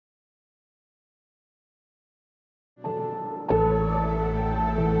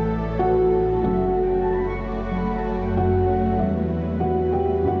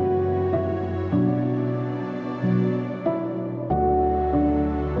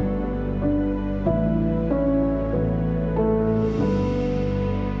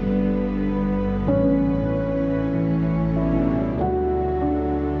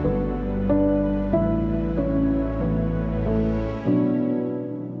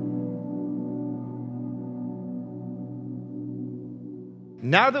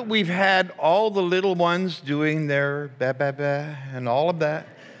Now that we've had all the little ones doing their ba-ba-ba and all of that,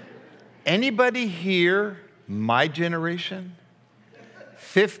 anybody here my generation?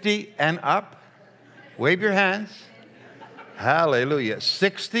 50 and up? Wave your hands. Hallelujah.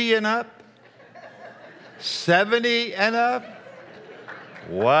 60 and up? 70 and up?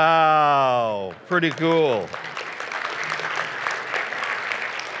 Wow, pretty cool.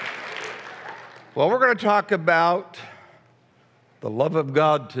 Well, we're going to talk about the love of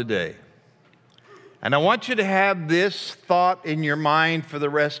God today. And I want you to have this thought in your mind for the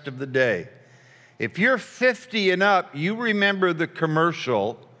rest of the day. If you're 50 and up, you remember the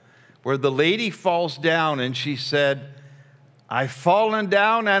commercial where the lady falls down and she said, "I've fallen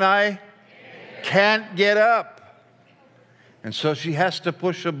down and I can't get up." And so she has to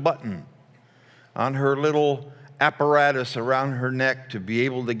push a button on her little apparatus around her neck to be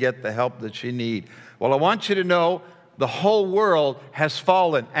able to get the help that she needs. Well, I want you to know the whole world has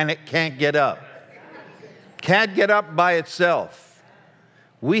fallen and it can't get up. Can't get up by itself.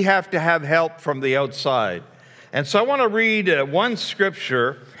 We have to have help from the outside. And so I want to read one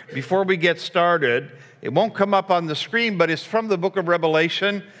scripture before we get started. It won't come up on the screen, but it's from the book of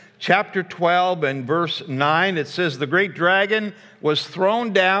Revelation, chapter 12 and verse 9. It says, "The great dragon was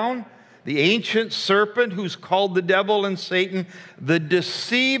thrown down, the ancient serpent who's called the devil and Satan, the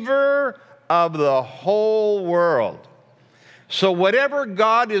deceiver of the whole world." So whatever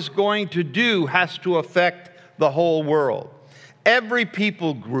God is going to do has to affect the whole world. Every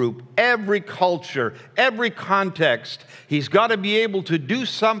people group, every culture, every context, he's got to be able to do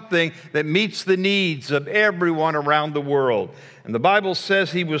something that meets the needs of everyone around the world. And the Bible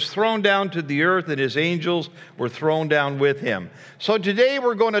says he was thrown down to the earth and his angels were thrown down with him. So today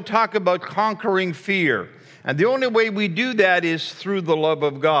we're going to talk about conquering fear. And the only way we do that is through the love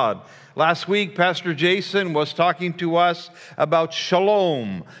of God. Last week, Pastor Jason was talking to us about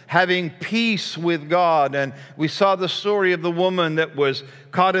shalom, having peace with God. And we saw the story of the woman that was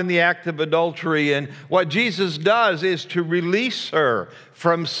caught in the act of adultery. And what Jesus does is to release her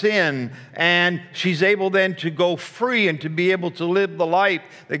from sin. And she's able then to go free and to be able to live the life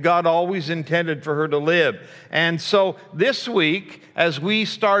that God always intended for her to live. And so this week, as we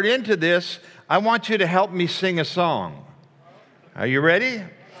start into this, I want you to help me sing a song. Are you ready?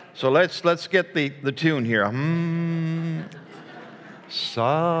 So let's get the tune here.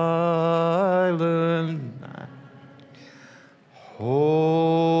 Silent night, holy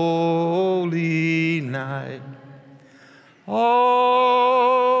night,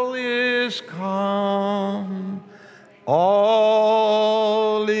 all is calm,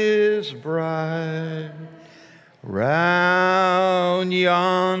 all is bright, round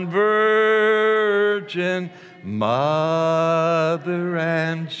yon virgin mother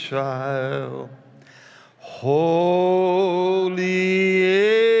and child, holy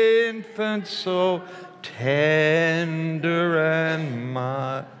infant, so tender and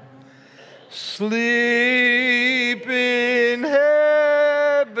mild, sleep in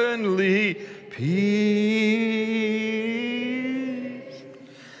heavenly peace,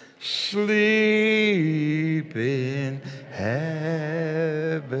 sleep in heavenly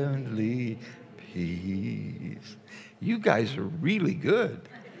peace. You guys are really good.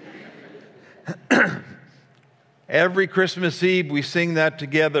 Every Christmas Eve, we sing that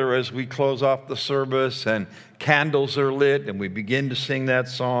together as we close off the service and candles are lit and we begin to sing that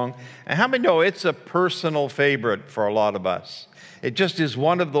song. And how many know it's a personal favorite for a lot of us? It just is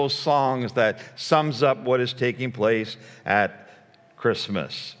one of those songs that sums up what is taking place at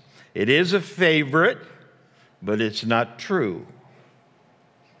Christmas. It is a favorite, but it's not true.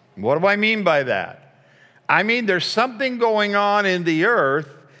 What do I mean by that? I mean, there's something going on in the earth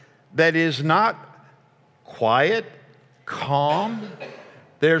that is not quiet, calm.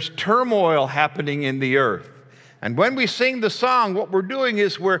 There's turmoil happening in the earth. And when we sing the song, what we're doing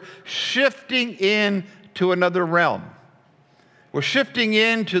is we're shifting into another realm. We're shifting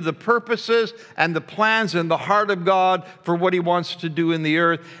into the purposes and the plans in the heart of God for what he wants to do in the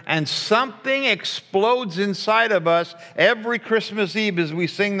earth. And something explodes inside of us every Christmas Eve as we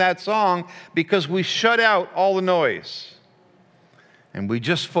sing that song because we shut out all the noise. And we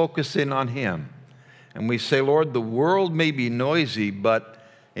just focus in on him. And we say, Lord, the world may be noisy, but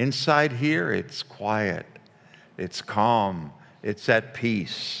inside here it's quiet. It's calm. It's at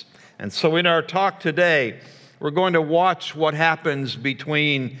peace. And so in our talk today, we're going to watch what happens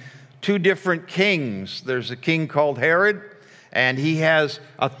between two different kings. There's a king called Herod, and he has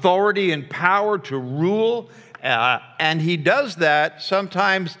authority and power to rule, and he does that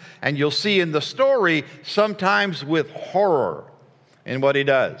sometimes, and you'll see in the story, sometimes with horror in what he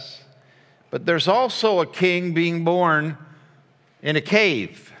does. But there's also a king being born in a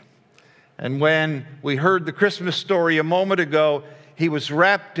cave. And when we heard the Christmas story a moment ago, he was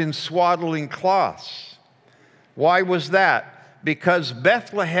wrapped in swaddling cloths. Why was that? Because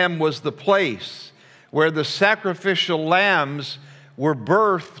Bethlehem was the place where the sacrificial lambs were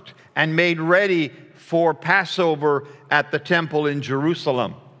birthed and made ready for Passover at the temple in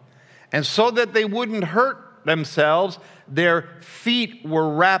Jerusalem. And so that they wouldn't hurt themselves, their feet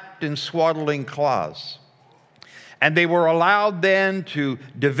were wrapped in swaddling cloths. And they were allowed then to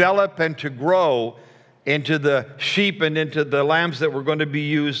develop and to grow into the sheep and into the lambs that were going to be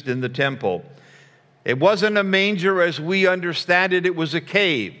used in the temple. It wasn't a manger as we understand it, it was a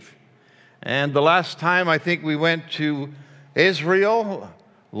cave. And the last time I think we went to Israel,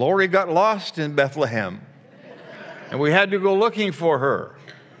 Lori got lost in Bethlehem. And we had to go looking for her.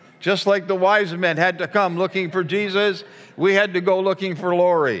 Just like the wise men had to come looking for Jesus, we had to go looking for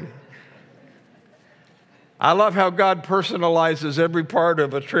Lori. I love how God personalizes every part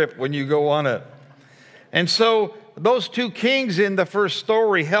of a trip when you go on it. And so those two kings in the first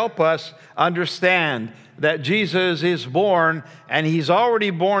story help us understand that Jesus is born, and he's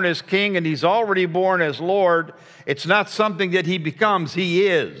already born as king, and he's already born as Lord. It's not something that he becomes. He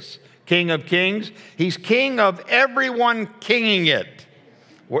is King of Kings. He's king of everyone kinging it,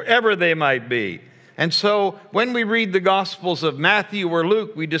 wherever they might be. And so when we read the Gospels of Matthew or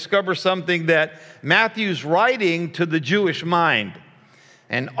Luke, we discover something that Matthew's writing to the Jewish mind.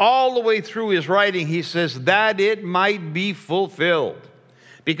 And all the way through his writing, he says that it might be fulfilled.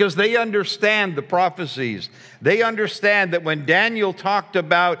 Because they understand the prophecies. They understand that when Daniel talked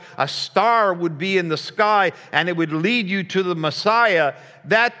about a star would be in the sky and it would lead you to the Messiah,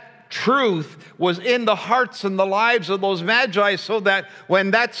 that truth was in the hearts and the lives of those magi, so that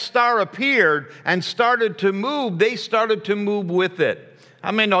when that star appeared and started to move, they started to move with it.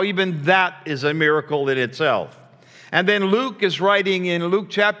 I mean, no, even that is a miracle in itself. And then Luke is writing in Luke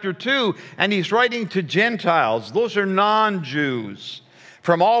chapter 2, and he's writing to Gentiles. Those are non-Jews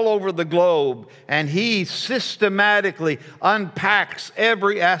from all over the globe, and he systematically unpacks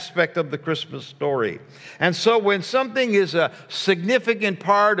every aspect of the Christmas story. And so when something is a significant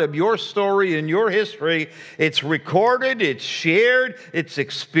part of your story and your history, it's recorded, it's shared, it's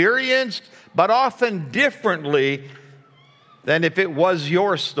experienced, but often differently than if it was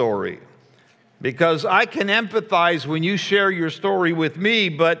your story. Because I can empathize when you share your story with me,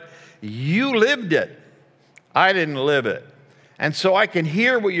 but you lived it. I didn't live it. And so I can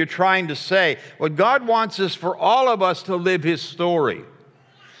hear what you're trying to say. What God wants is for all of us to live his story.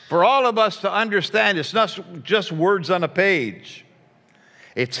 For all of us to understand it's not just words on a page.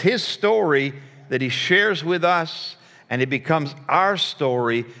 It's his story that he shares with us, and it becomes our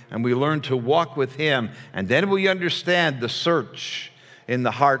story, and we learn to walk with him. And then we understand the search in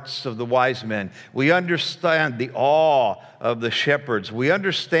the hearts of the wise men. We understand the awe of the shepherds. We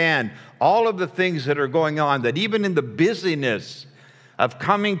understand all of the things that are going on, that even in the busyness of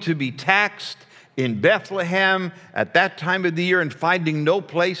coming to be taxed in Bethlehem at that time of the year and finding no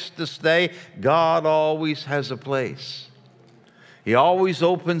place to stay, God always has a place. He always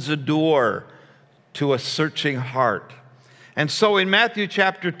opens a door to a searching heart. And so in Matthew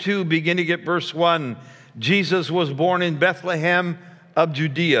chapter 2, beginning at verse 1, Jesus was born in Bethlehem of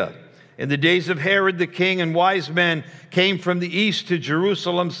Judea. In the days of Herod the king, and wise men came from the east to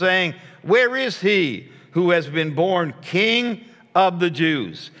Jerusalem, saying, "Where is he who has been born King of the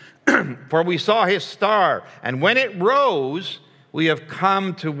Jews? For we saw his star, and when it rose, we have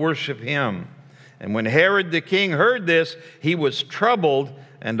come to worship him." And when Herod the king heard this, he was troubled,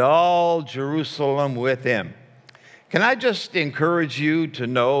 and all Jerusalem with him. Can I just encourage you to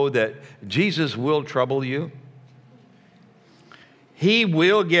know that Jesus will trouble you? He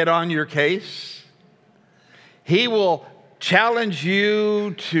will get on your case. He will challenge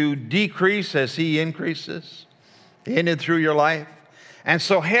you to decrease as he increases in and through your life. And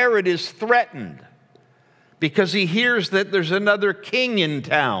so Herod is threatened because he hears that there's another king in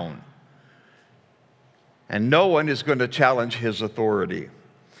town. And no one is going to challenge his authority.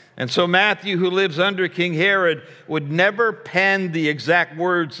 And so Matthew, who lives under King Herod, would never pen the exact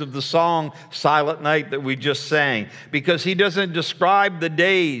words of the song Silent Night that we just sang, because he doesn't describe the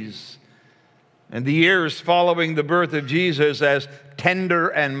days and the years following the birth of Jesus as tender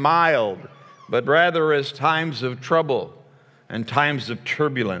and mild, but rather as times of trouble and times of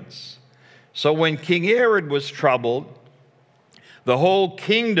turbulence. So when King Herod was troubled, the whole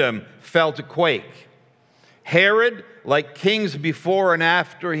kingdom felt a quake. Herod, like kings before and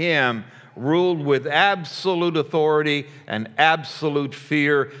after him, ruled with absolute authority and absolute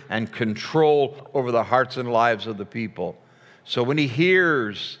fear and control over the hearts and lives of the people. So when he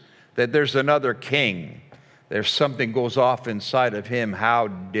hears that there's another king, there's something goes off inside of him. How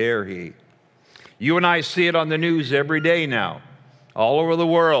dare he? You and I see it on the news every day now, all over the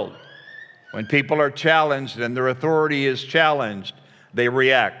world. When people are challenged and their authority is challenged, they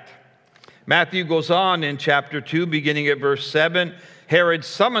react. Matthew goes on in chapter 2, beginning at verse 7. Herod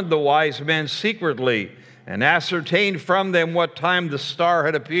summoned the wise men secretly and ascertained from them what time the star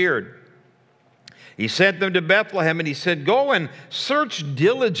had appeared. He sent them to Bethlehem, and he said, "Go and search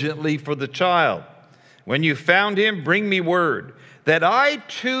diligently for the child. When you found him, bring me word, that I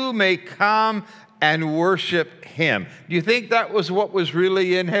too may come and worship him." Do you think that was what was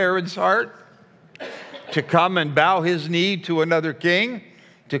really in Herod's heart? To come and bow his knee to another king?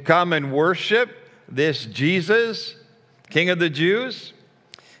 To come and worship this Jesus, King of the Jews?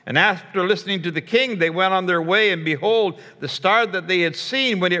 And after listening to the king, they went on their way, and behold, the star that they had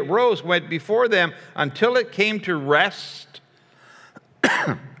seen when it rose went before them until it came to rest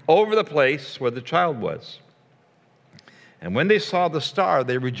over the place where the child was. And when they saw the star,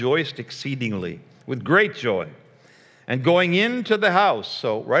 they rejoiced exceedingly with great joy. And going into the house,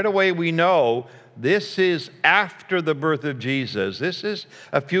 so right away we know this is after the birth of Jesus. This is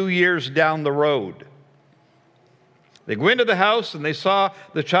a few years down the road. They go into the house and they saw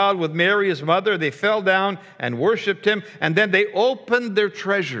the child with Mary, his mother. They fell down and worshiped him, and then they opened their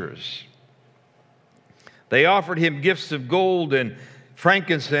treasures. They offered him gifts of gold and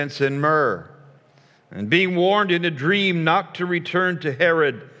frankincense and myrrh. And being warned in a dream not to return to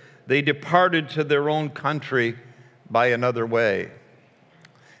Herod, they departed to their own country by another way.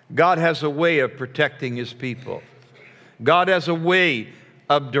 God has a way of protecting his people. God has a way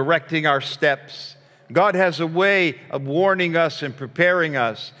of directing our steps. God has a way of warning us and preparing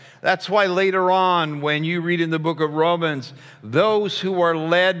us. That's why later on, when you read in the book of Romans, those who are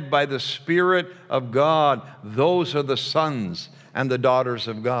led by the Spirit of God, those are the sons and the daughters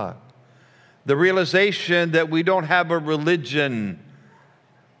of God. The realization that we don't have a religion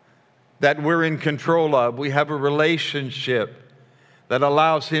that we're in control of. We have a relationship that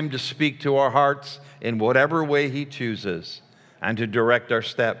allows him to speak to our hearts in whatever way he chooses and to direct our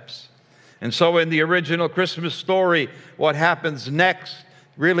steps. And so in the original Christmas story, what happens next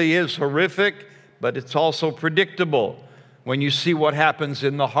really is horrific, but it's also predictable when you see what happens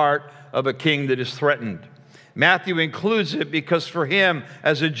in the heart of a king that is threatened. Matthew includes it because for him,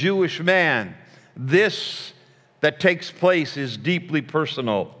 as a Jewish man, this that takes place is deeply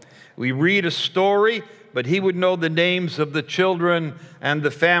personal. We read a story, but he would know the names of the children and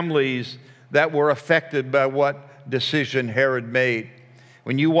the families that were affected by what decision Herod made.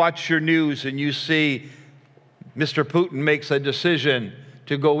 When you watch your news and you see Mr. Putin makes a decision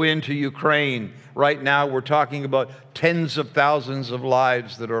to go into Ukraine, right now we're talking about tens of thousands of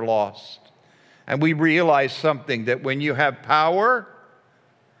lives that are lost. And we realize something, that when you have power,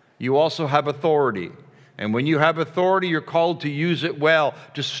 you also have authority. And when you have authority, you're called to use it well,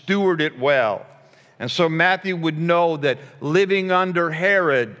 to steward it well. And so Matthew would know that living under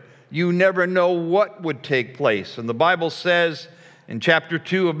Herod, you never know what would take place. And the Bible says in chapter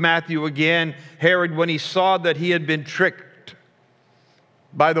 2 of Matthew again, Herod, when he saw that he had been tricked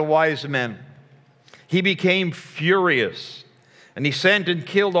by the wise men, he became furious. And he sent and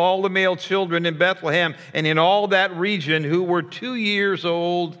killed all the male children in Bethlehem and in all that region who were 2 years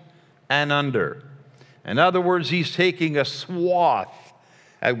old and under. In other words, he's taking a swath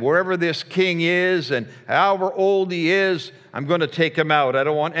at wherever this king is, and however old he is, I'm going to take him out. I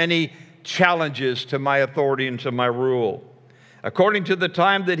don't want any challenges to my authority and to my rule. According to the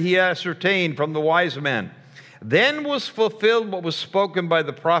time that he ascertained from the wise men, then was fulfilled what was spoken by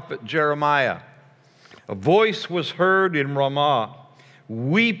the prophet Jeremiah. A voice was heard in Ramah,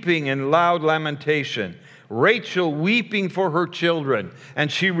 weeping in loud lamentation, Rachel weeping for her children,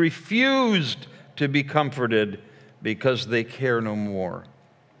 and she refused to be comforted because they care no more.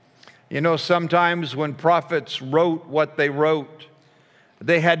 You know, sometimes when prophets wrote what they wrote,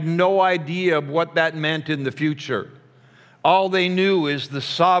 they had no idea of what that meant in the future. All they knew is the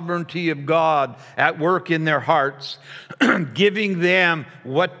sovereignty of God at work in their hearts, giving them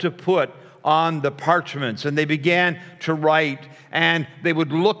what to put on the parchments. And they began to write, and they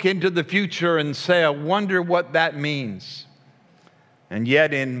would look into the future and say, I wonder what that means. And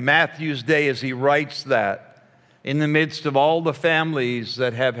yet in Matthew's day, as he writes that, in the midst of all the families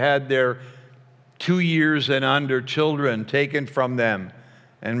that have had their 2 years and under children taken from them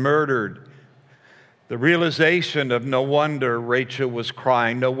and murdered, the realization of no wonder Rachel was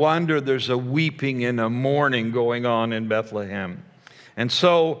crying. No wonder there's a weeping and a mourning going on in Bethlehem. And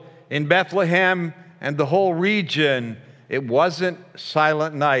so in Bethlehem and the whole region, it wasn't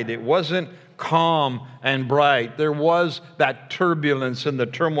silent night. It wasn't calm and bright. There was that turbulence and the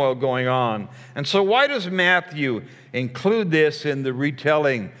turmoil going on. And so why does Matthew include this in the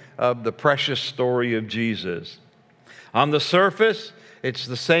retelling of the precious story of Jesus? On the surface, it's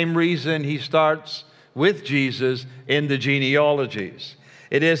the same reason he starts with Jesus in the genealogies.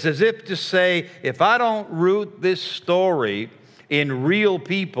 It is as if to say, if I don't root this story in real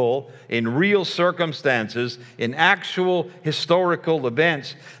people, in real circumstances, in actual historical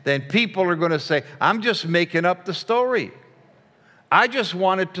events, then people are going to say, I'm just making up the story. I just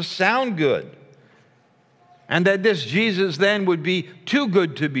want it to sound good. And that this Jesus then would be too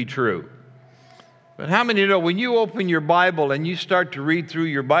good to be true. But how many know when you open your Bible and you start to read through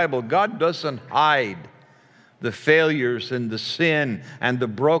your Bible, God doesn't hide the failures and the sin and the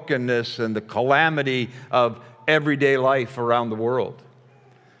brokenness and the calamity of everyday life around the world.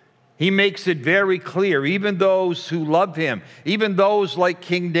 He makes it very clear, even those who love him, even those like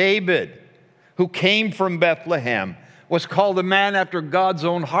King David, who came from Bethlehem, was called a man after God's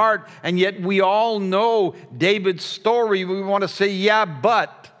own heart, and yet we all know David's story. We want to say, yeah,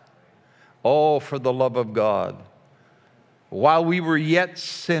 but, oh, for the love of God. While we were yet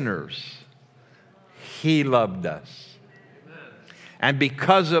sinners, he loved us. And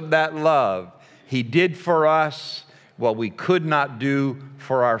because of that love, he did for us what we could not do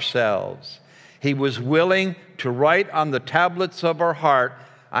for ourselves. He was willing to write on the tablets of our heart,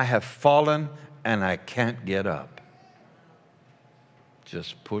 I have fallen and I can't get up.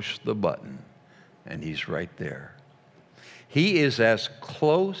 Just push the button and he's right there. He is as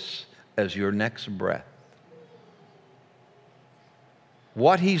close as your next breath.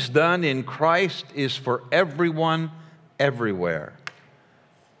 What he's done in Christ is for everyone, everywhere.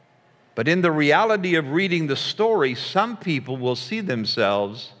 But in the reality of reading the story, some people will see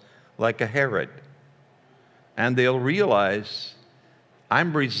themselves like a Herod. And they'll realize,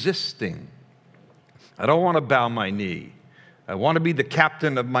 I'm resisting. I don't want to bow my knee. I want to be the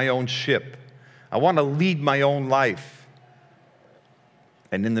captain of my own ship. I want to lead my own life.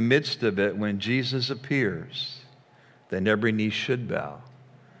 And in the midst of it, when Jesus appears, then every knee should bow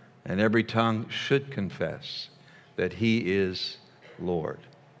and every tongue should confess that he is Lord,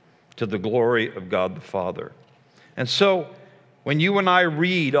 to the glory of God the Father. And so, when you and I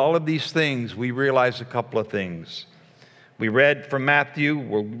read all of these things, we realize a couple of things. We read from Matthew,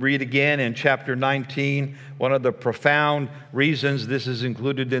 we'll read again in chapter 19, one of the profound reasons this is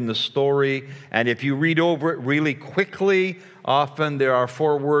included in the story. And if you read over it really quickly, often there are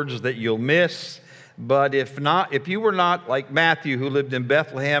 4 words that you'll miss. But if you were not like Matthew, who lived in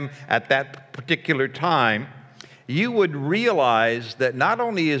Bethlehem at that particular time, you would realize that not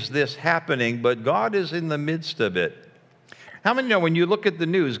only is this happening, but God is in the midst of it. How many know when you look at the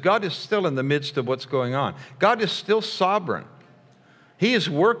news, God is still in the midst of what's going on? God is still sovereign. He is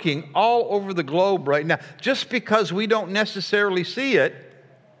working all over the globe right now. Just because we don't necessarily see it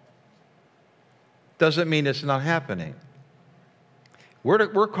doesn't mean it's not happening.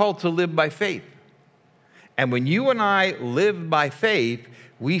 We're called to live by faith. And when you and I live by faith,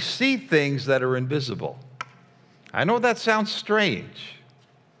 we see things that are invisible. I know that sounds strange.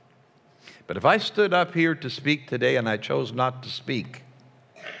 But if I stood up here to speak today and I chose not to speak,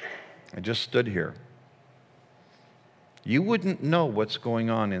 I just stood here, you wouldn't know what's going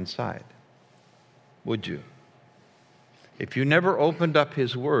on inside, would you? If you never opened up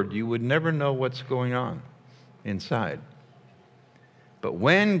his word, you would never know what's going on inside. But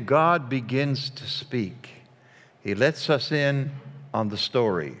when God begins to speak, he lets us in on the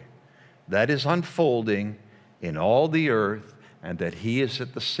story that is unfolding in all the earth, and that he is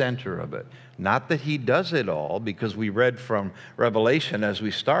at the center of it. Not that he does it all, because we read from Revelation as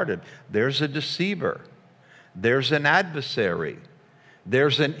we started, there's a deceiver, there's an adversary,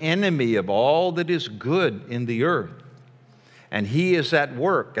 there's an enemy of all that is good in the earth. And he is at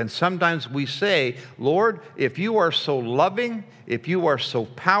work. And sometimes we say, Lord, if you are so loving, if you are so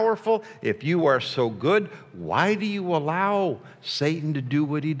powerful, if you are so good, why do you allow Satan to do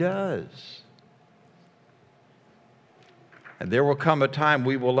what he does? And there will come a time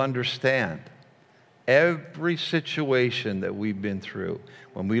we will understand every situation that we've been through.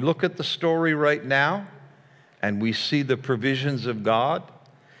 When we look at the story right now and we see the provisions of God,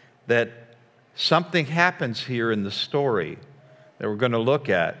 that something happens here in the story that we're going to look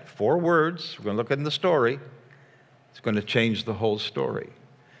at. 4 words, we're going to look at the story. It's going to change the whole story.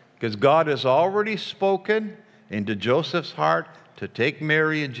 Because God has already spoken into Joseph's heart to take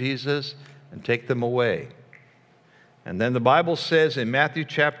Mary and Jesus and take them away. And then the Bible says in Matthew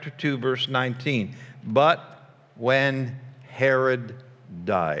chapter 2, verse 19, but when Herod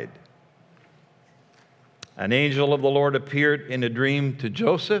died, an angel of the Lord appeared in a dream to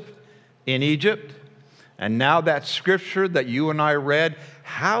Joseph, in Egypt. And now that scripture that you and I read,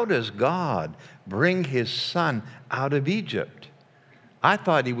 how does God bring his son out of Egypt? I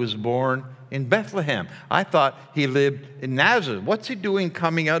thought he was born in Bethlehem. I thought he lived in Nazareth. What's he doing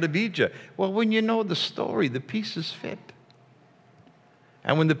coming out of Egypt? Well, when you know the story, the pieces fit.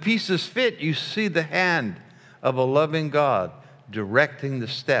 And when the pieces fit, you see the hand of a loving God directing the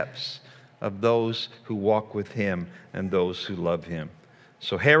steps of those who walk with him and those who love him.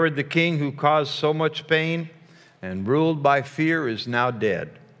 So Herod the king, who caused so much pain and ruled by fear, is now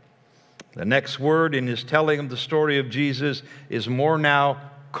dead. The next word in his telling of the story of Jesus is more now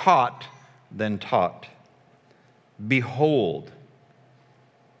caught than taught. Behold,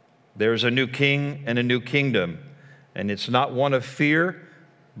 there's a new king and a new kingdom, and it's not one of fear,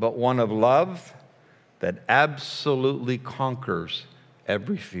 but one of love that absolutely conquers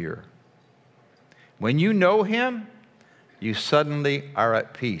every fear. When you know him, you suddenly are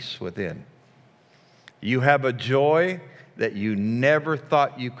at peace within. You have a joy that you never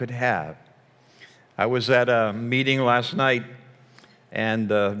thought you could have. I was at a meeting last night, and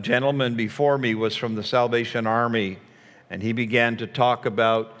the gentleman before me was from the Salvation Army, and he began to talk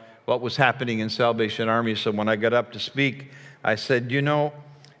about what was happening in Salvation Army. So when I got up to speak, I said, you know,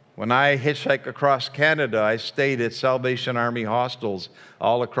 when I hitchhiked across Canada, I stayed at Salvation Army hostels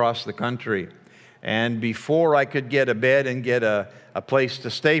all across the country. And before I could get a bed and get a place to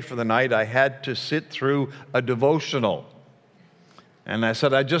stay for the night, I had to sit through a devotional. And I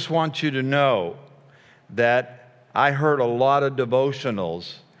said, I just want you to know that I heard a lot of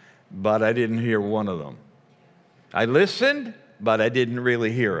devotionals, but I didn't hear one of them. I listened, but I didn't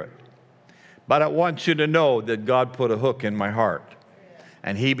really hear it. But I want you to know that God put a hook in my heart.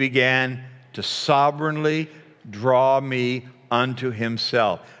 And he began to sovereignly draw me unto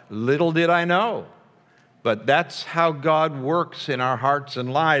himself. Little did I know, but that's how God works in our hearts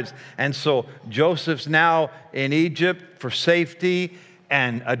and lives. And so Joseph's now in Egypt for safety,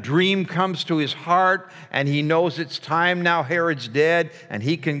 and a dream comes to his heart, and he knows it's time now. Herod's dead, and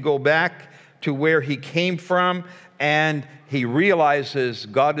he can go back to where he came from, and he realizes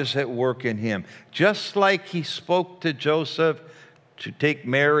God is at work in him. Just like he spoke to Joseph to take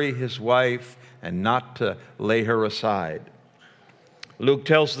Mary, his wife, and not to lay her aside. Luke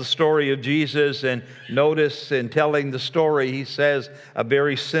tells the story of Jesus, and notice in telling the story, he says a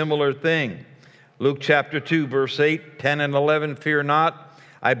very similar thing. Luke chapter 2, verse 8, 10 and 11, fear not,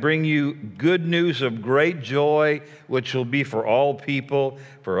 I bring you good news of great joy, which will be for all people.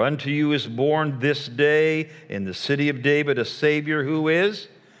 For unto you is born this day in the city of David a Savior, who is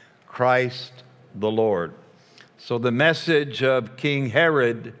Christ the Lord. So the message of King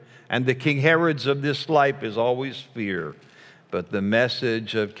Herod and the King Herods of this life is always fear. But the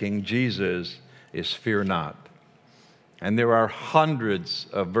message of King Jesus is fear not. And there are hundreds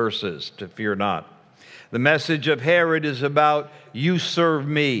of verses to fear not. The message of Herod is about you serve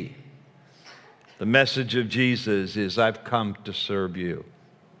me. The message of Jesus is I've come to serve you.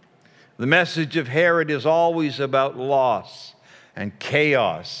 The message of Herod is always about loss and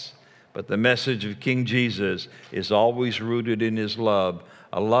chaos. But the message of King Jesus is always rooted in his love,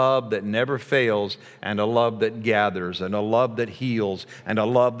 a love that never fails, and a love that gathers, and a love that heals, and a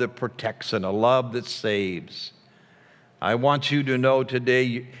love that protects, and a love that saves. I want you to know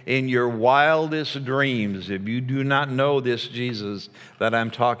today, in your wildest dreams, if you do not know this Jesus that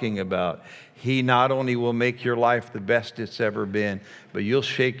I'm talking about, he not only will make your life the best it's ever been, but you'll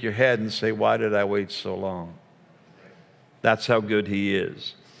shake your head and say, why did I wait so long? That's how good he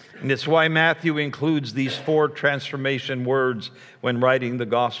is. And it's why Matthew includes these 4 transformation words when writing the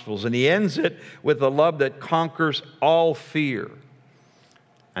Gospels. And he ends it with a love that conquers all fear.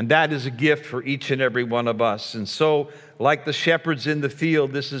 And that is a gift for each and every one of us. And so, like the shepherds in the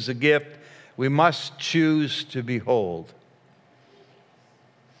field, this is a gift we must choose to behold.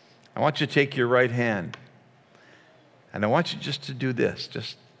 I want you to take your right hand, and I want you just to do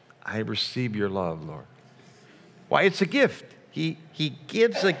this. I receive your love, Lord. Why, it's a gift. He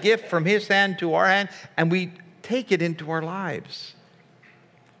gives a gift from his hand to our hand, and we take it into our lives.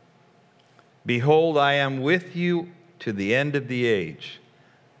 Behold, I am with you to the end of the age.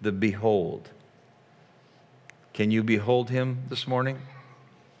 The behold. Can you behold him this morning?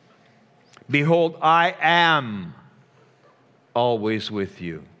 Behold, I am always with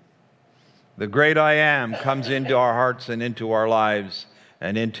you. The great I am comes into our hearts and into our lives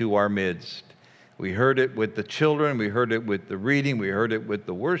and into our midst. We heard it with the children. We heard it with the reading. We heard it with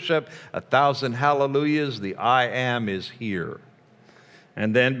the worship. 1,000 hallelujahs. The I am is here.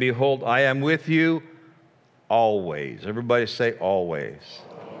 And then, behold, I am with you always. Everybody say always.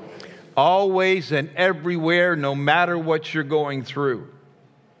 Always and everywhere, no matter what you're going through.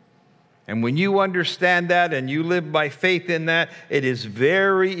 And when you understand that and you live by faith in that, it is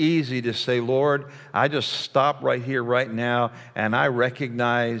very easy to say, Lord, I just stop right here, right now, and I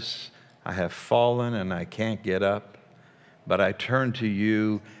recognize I have fallen and I can't get up, but I turn to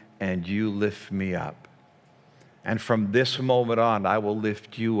you and you lift me up. And from this moment on, I will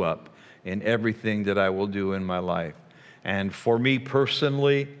lift you up in everything that I will do in my life. And for me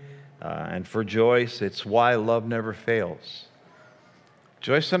personally, and for Joyce, it's why love never fails.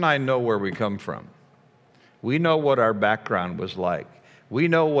 Joyce and I know where we come from. We know what our background was like. We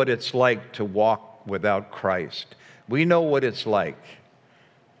know what it's like to walk without Christ. We know what it's like.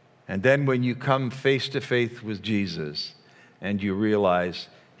 And then when you come face to face with Jesus and you realize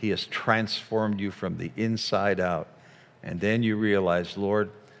He has transformed you from the inside out, and then you realize, Lord,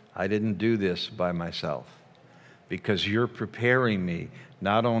 I didn't do this by myself, because you're preparing me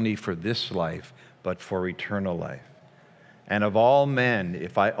not only for this life, but for eternal life. And of all men,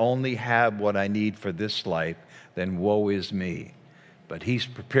 if I only have what I need for this life, then woe is me. But He's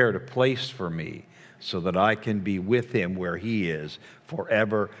prepared a place for me so that I can be with Him where He is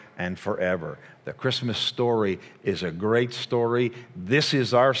forever and forever. The Christmas story is a great story. This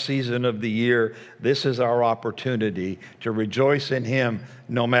is our season of the year. This is our opportunity to rejoice in Him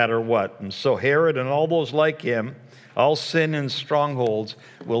no matter what. And so Herod and all those like him, all sin and strongholds,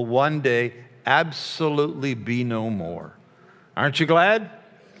 will one day absolutely be no more. Aren't you glad?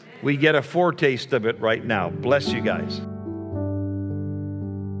 We get a foretaste of it right now. Bless you guys.